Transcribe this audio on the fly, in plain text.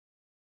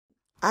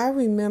I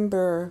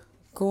remember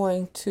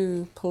going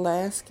to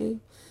Pulaski,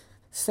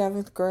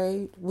 7th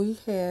grade. We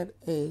had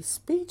a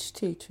speech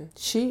teacher.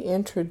 She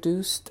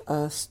introduced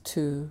us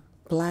to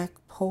black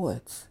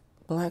poets,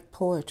 black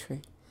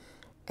poetry.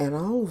 And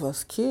all of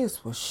us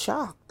kids were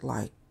shocked,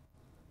 like,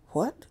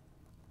 what?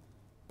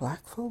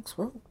 Black folks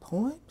wrote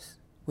poems?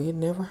 We had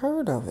never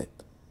heard of it.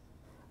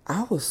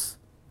 I was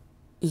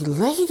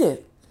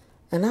elated.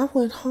 And I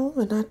went home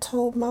and I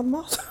told my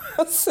mother,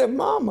 I said,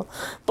 Mama,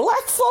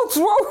 black folks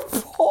wrote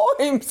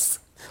poems.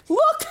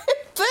 Look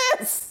at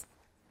this.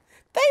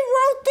 They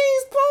wrote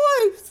these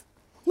poems.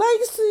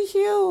 Langston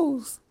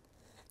Hughes,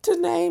 to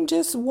name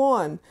just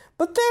one.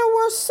 But there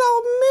were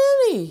so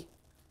many.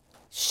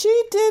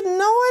 She didn't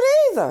know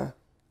it either,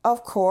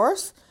 of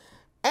course.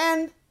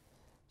 And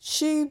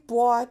she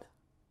bought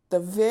the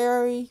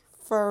very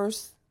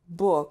first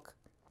book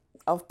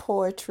of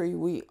poetry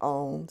we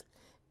owned.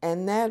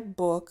 And that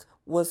book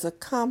was a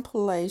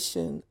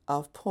compilation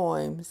of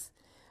poems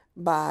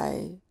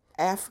by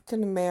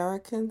African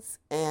Americans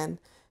and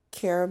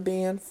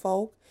Caribbean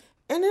folk,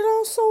 and it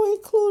also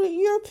included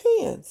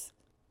Europeans.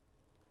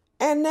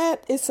 And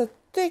that is a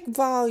thick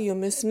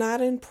volume. It's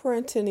not in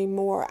print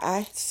anymore.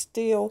 I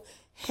still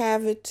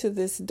have it to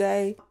this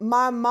day.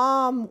 My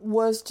mom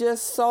was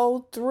just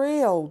so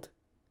thrilled.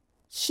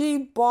 She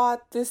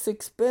bought this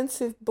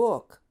expensive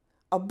book.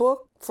 A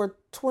book for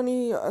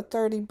 20 or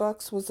 30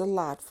 bucks was a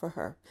lot for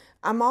her.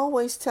 I'm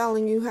always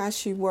telling you how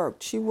she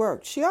worked. She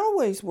worked. She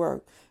always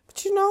worked.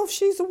 But you know, if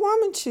she's a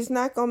woman, she's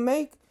not going to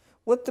make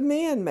what the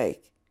men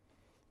make.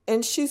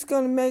 And she's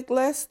going to make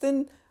less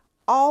than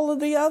all of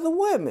the other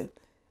women.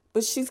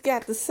 But she's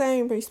got the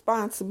same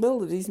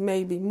responsibilities,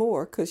 maybe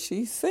more, because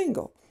she's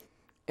single.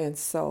 And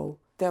so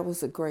that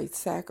was a great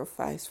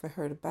sacrifice for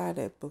her to buy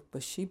that book.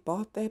 But she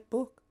bought that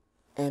book.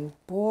 And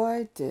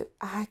boy, did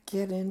I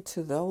get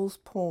into those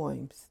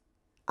poems.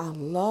 I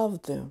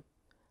loved them.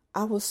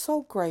 I was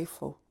so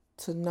grateful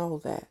to know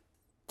that.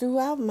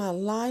 Throughout my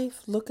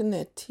life, looking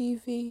at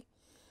TV,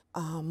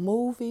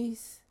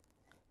 movies,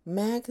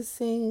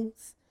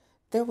 magazines,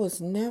 there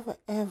was never,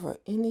 ever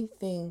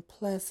anything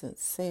pleasant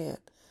said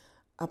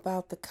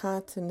about the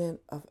continent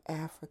of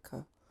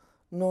Africa,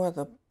 nor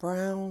the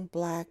brown,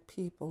 black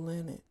people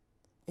in it.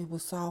 It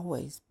was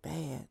always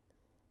bad.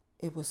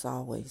 It was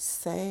always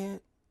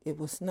sad. It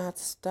was not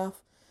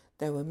stuff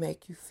that would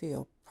make you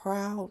feel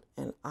proud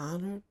and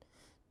honored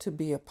to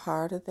be a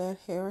part of that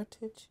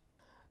heritage.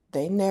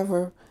 They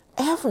never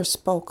ever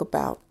spoke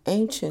about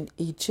ancient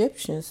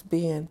Egyptians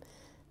being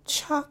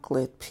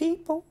chocolate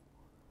people.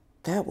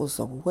 That was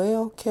a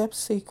well-kept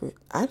secret.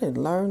 I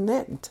didn't learn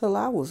that until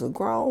I was a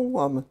grown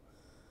woman,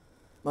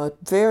 a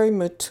very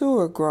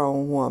mature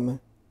grown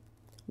woman.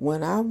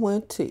 When I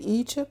went to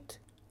Egypt,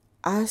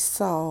 I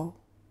saw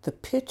the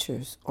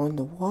pictures on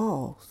the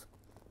walls.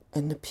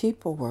 And the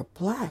people were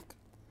black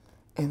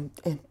and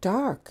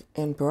dark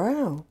and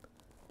brown.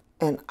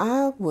 And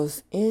I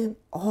was in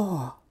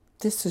awe.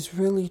 This is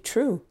really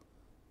true.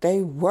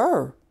 They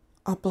were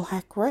a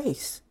black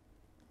race.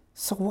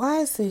 So why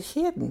is it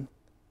hidden?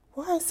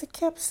 Why is it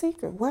kept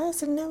secret? Why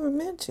is it never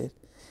mentioned?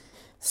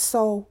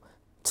 So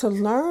to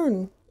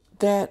learn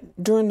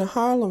that during the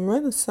Harlem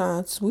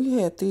Renaissance, we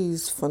had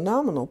these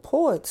phenomenal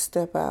poets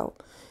step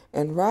out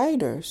and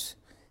writers.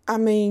 I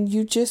mean,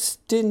 you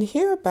just didn't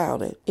hear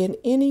about it in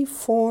any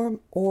form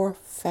or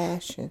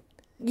fashion.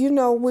 You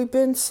know, we've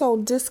been so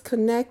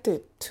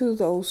disconnected to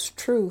those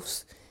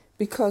truths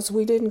because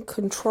we didn't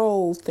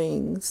control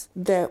things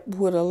that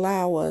would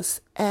allow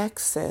us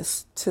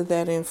access to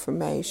that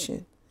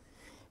information.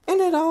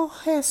 And it all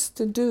has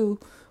to do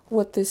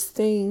with this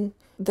thing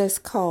that's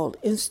called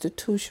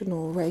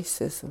institutional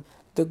racism.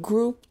 The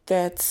group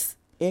that's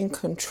in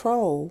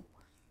control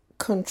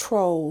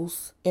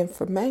controls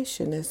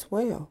information as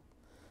well.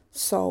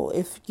 So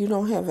if you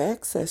don't have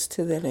access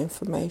to that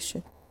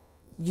information,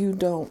 you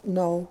don't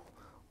know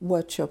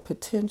what your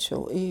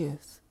potential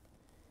is.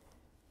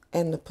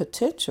 And the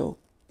potential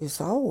is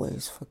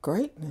always for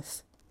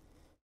greatness.